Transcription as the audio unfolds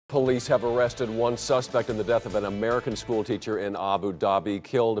Police have arrested one suspect in the death of an American schoolteacher in Abu Dhabi,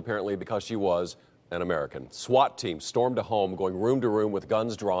 killed apparently because she was an American. SWAT team stormed a home, going room to room with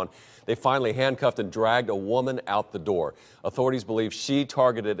guns drawn. They finally handcuffed and dragged a woman out the door. Authorities believe she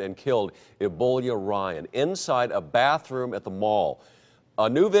targeted and killed Ebola Ryan inside a bathroom at the mall. A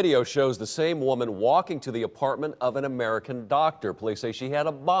new video shows the same woman walking to the apartment of an American doctor. Police say she had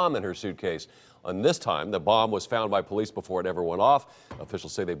a bomb in her suitcase. And this time, the bomb was found by police before it ever went off.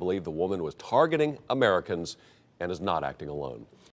 Officials say they believe the woman was targeting Americans and is not acting alone.